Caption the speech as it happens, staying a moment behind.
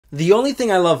The only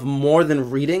thing I love more than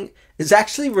reading is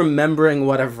actually remembering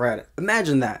what I've read.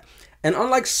 Imagine that. And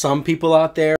unlike some people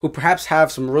out there who perhaps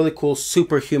have some really cool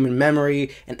superhuman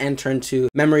memory and enter into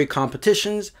memory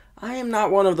competitions, I am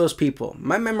not one of those people.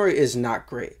 My memory is not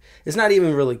great. It's not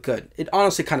even really good. It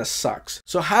honestly kind of sucks.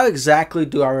 So how exactly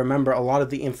do I remember a lot of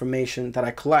the information that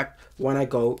I collect when I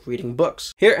go reading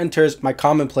books? Here enters my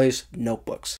Commonplace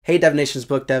Notebooks. Hey DevNations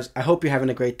Book Devs, I hope you're having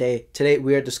a great day. Today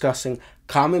we are discussing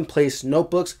Commonplace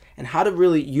Notebooks and how to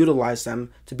really utilize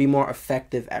them to be more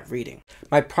effective at reading.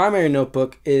 My primary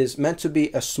notebook is meant to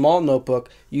be a small notebook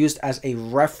used as a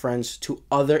reference to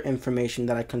other information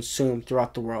that I consume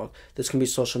throughout the world. This can be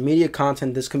social media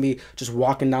content, this can be just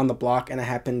walking down the block and I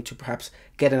happen to perhaps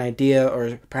get an idea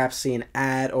or perhaps see an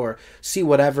ad or see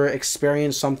whatever,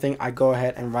 experience something, I go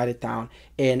ahead and write it down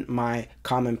in my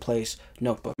Commonplace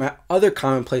notebook. My other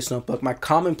Commonplace notebook, my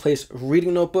Commonplace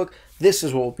reading notebook, this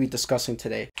is what we'll be discussing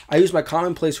today. I use my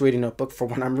Commonplace reading notebook for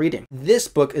when I'm reading. This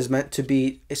book is meant to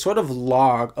be a sort of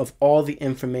log of all the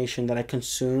information that I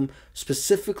consume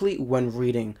specifically when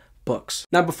reading books.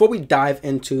 Now, before we dive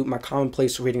into my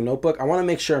Commonplace reading notebook, I want to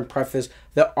make sure and preface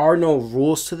there are no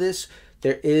rules to this.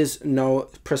 There is no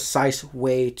precise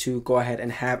way to go ahead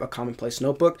and have a Commonplace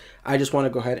notebook. I just want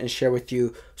to go ahead and share with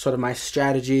you sort of my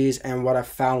strategies and what I've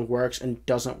found works and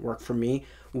doesn't work for me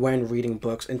when reading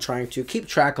books and trying to keep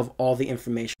track of all the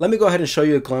information. Let me go ahead and show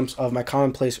you a glimpse of my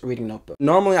Commonplace reading notebook.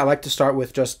 Normally, I like to start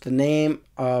with just the name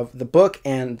of the book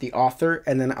and the author,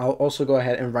 and then I'll also go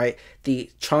ahead and write the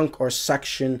chunk or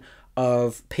section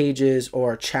of pages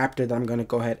or chapter that I'm going to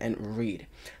go ahead and read.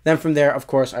 Then from there, of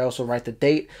course, I also write the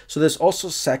date. So this also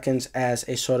seconds as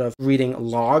a sort of reading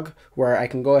log where I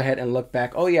can go ahead and look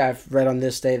back. Oh yeah, I've read on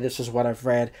this day. This is what I've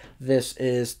read. This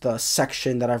is the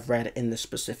section that I've read in this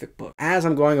specific book. As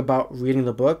I'm going about reading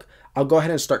the book, I'll go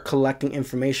ahead and start collecting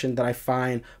information that I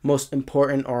find most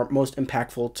important or most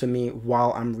impactful to me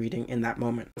while I'm reading in that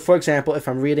moment. For example, if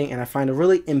I'm reading and I find a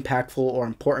really impactful or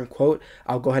important quote,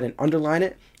 I'll go ahead and underline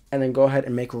it and then go ahead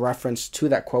and make reference to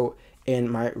that quote in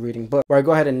my reading book, where I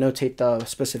go ahead and notate the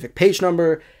specific page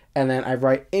number, and then I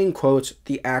write in quotes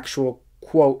the actual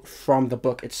quote from the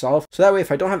book itself. So that way,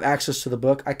 if I don't have access to the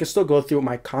book, I can still go through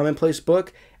my Commonplace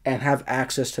book and have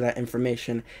access to that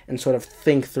information and sort of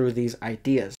think through these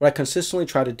ideas. What I consistently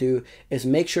try to do is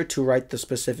make sure to write the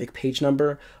specific page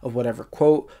number of whatever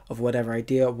quote, of whatever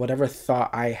idea, whatever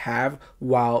thought I have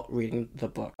while reading the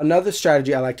book. Another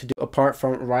strategy I like to do, apart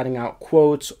from writing out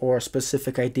quotes or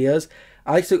specific ideas,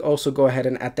 I like to also go ahead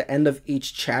and at the end of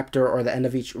each chapter or the end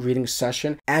of each reading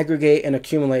session, aggregate and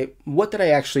accumulate what did I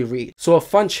actually read. So a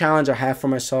fun challenge I have for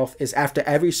myself is after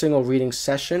every single reading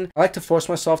session, I like to force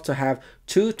myself to have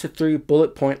 2 to 3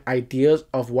 bullet point ideas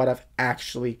of what I've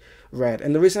actually read.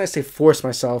 And the reason I say force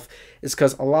myself is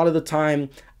because a lot of the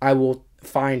time I will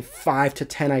find 5 to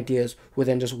 10 ideas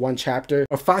within just one chapter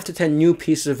or 5 to 10 new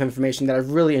pieces of information that I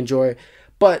really enjoy,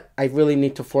 but I really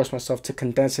need to force myself to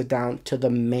condense it down to the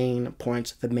main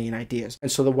points, the main ideas.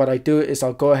 And so what I do is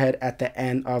I'll go ahead at the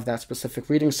end of that specific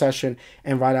reading session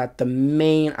and write out the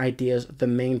main ideas, the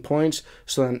main points.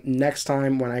 So then next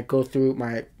time when I go through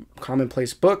my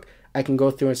Commonplace book, I can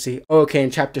go through and see, okay,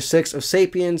 in chapter 6 of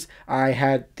Sapiens, I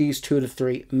had these 2 to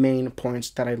 3 main points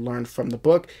that I learned from the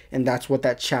book, and that's what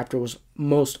that chapter was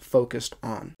most focused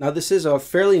on. Now, this is a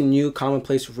fairly new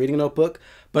Commonplace reading notebook,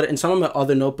 but in some of my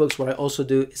other notebooks, what I also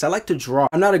do is I like to draw.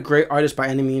 I'm not a great artist by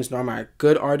any means, nor am I a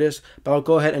good artist, but I'll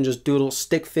go ahead and just doodle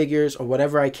stick figures or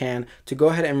whatever I can to go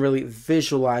ahead and really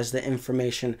visualize the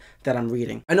information that I'm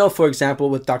reading. I know, for example,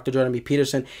 with Dr. Jordan B.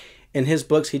 Peterson, in his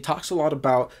books, he talks a lot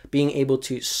about being able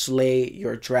to slay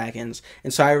your dragons.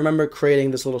 And so I remember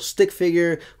creating this little stick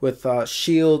figure with a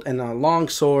shield and a long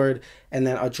sword and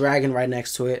then a dragon right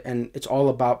next to it. And it's all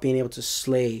about being able to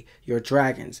slay your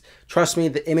dragons. Trust me,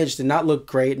 the image did not look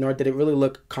great, nor did it really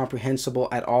look comprehensible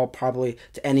at all, probably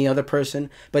to any other person.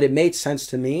 But it made sense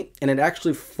to me, and it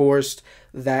actually forced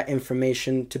that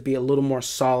information to be a little more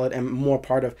solid and more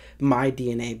part of my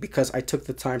DNA because I took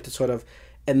the time to sort of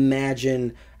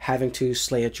imagine having to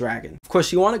slay a dragon. Of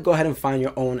course, you want to go ahead and find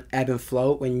your own ebb and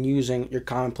flow when using your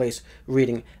Commonplace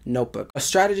reading notebook. A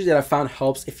strategy that I found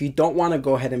helps if you don't want to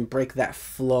go ahead and break that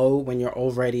flow when you're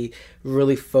already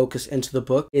really focused into the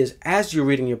book is as you're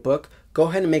reading your book, go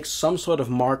ahead and make some sort of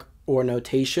mark or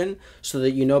notation so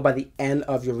that you know by the end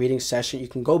of your reading session you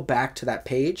can go back to that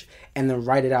page and then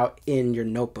write it out in your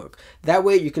notebook. That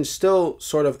way you can still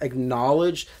sort of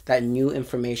acknowledge that new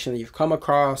information that you've come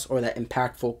across or that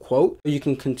impactful quote. You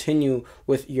can continue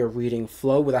with your reading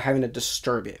flow without having to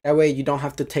disturb it. That way you don't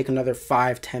have to take another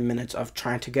 5-10 minutes of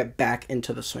trying to get back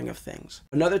into the swing of things.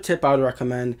 Another tip I would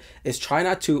recommend is try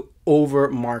not to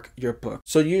overmark your book.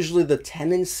 So usually the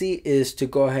tendency is to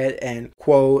go ahead and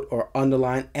quote or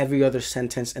underline every other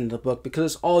sentence in the book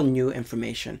because it's all new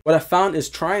information. What I found is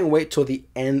try and wait till the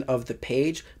end of the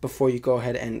page before you go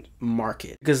ahead and mark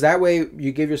it, because that way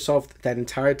you give yourself that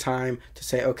entire time to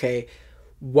say, okay,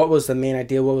 what was the main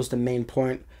idea? What was the main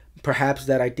point? Perhaps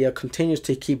that idea continues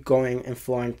to keep going and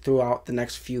flowing throughout the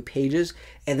next few pages,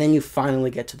 and then you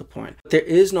finally get to the point. There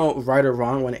is no right or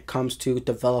wrong when it comes to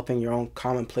developing your own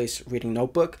commonplace reading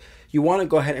notebook. You want to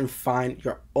go ahead and find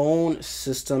your own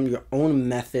system, your own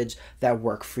methods that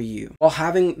work for you. While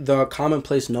having the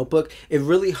commonplace notebook, it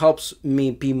really helps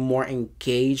me be more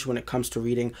engaged when it comes to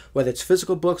reading, whether it's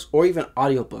physical books or even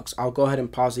audiobooks. I'll go ahead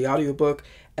and pause the audiobook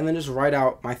and then just write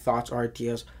out my thoughts or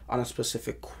ideas on a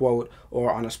specific quote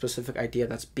or on a specific idea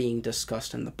that's being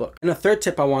discussed in the book. And the third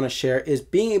tip I want to share is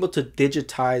being able to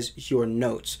digitize your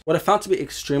notes. What I found to be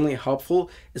extremely helpful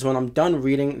is when I'm done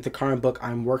reading the current book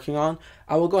I'm working on,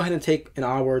 I will go ahead and take an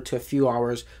hour to a few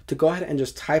hours to go ahead and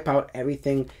just type out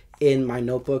everything in my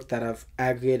notebook that I've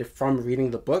aggregated from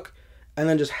reading the book, and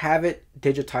then just have it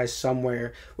digitized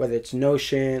somewhere, whether it's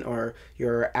Notion or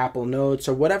your Apple Notes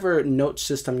or whatever note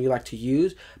system you like to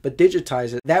use, but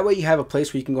digitize it. That way you have a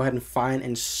place where you can go ahead and find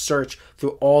and search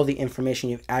through all the information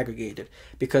you've aggregated,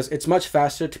 because it's much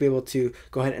faster to be able to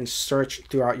go ahead and search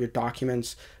throughout your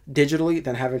documents digitally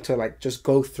than having to like just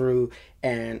go through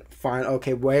and find,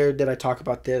 okay, where did I talk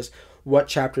about this? What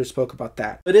chapter spoke about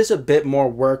that? It is a bit more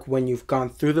work when you've gone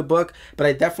through the book, but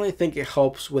I definitely think it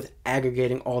helps with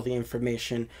aggregating all the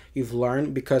information you've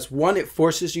learned, because one, it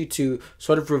forces you to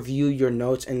sort of review your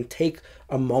notes and take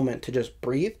a moment to just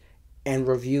breathe and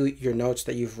review your notes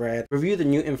that you've read, review the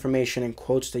new information and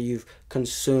quotes that you've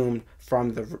consumed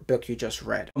from the book you just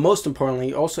read. Most importantly,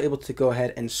 you're also able to go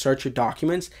ahead and search your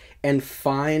documents and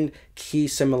find key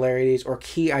similarities or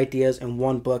key ideas in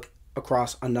one book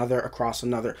across another, across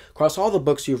all the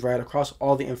books you've read, across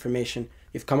all the information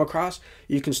you've come across.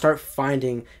 You can start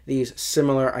finding these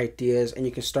similar ideas and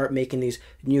you can start making these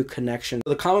new connections.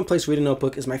 The Commonplace Reading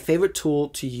Notebook is my favorite tool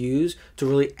to use to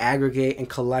really aggregate and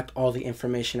collect all the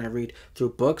information I read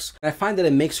through books. And I find that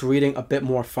it makes reading a bit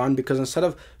more fun, because instead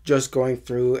of just going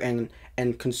through and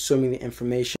consuming the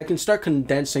information, I can start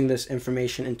condensing this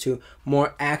information into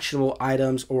more actionable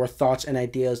items or thoughts and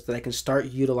ideas that I can start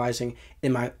utilizing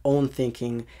in my own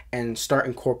thinking and start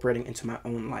incorporating into my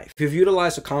own life. If you've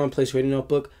utilized a Commonplace Reading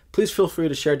Notebook, please feel free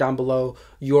to share down below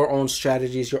your own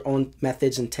strategies, your own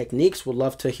methods and techniques. Would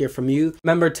love to hear from you.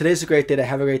 Remember, today's a great day to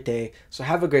have a great day. So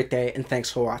have a great day, and thanks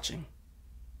for watching.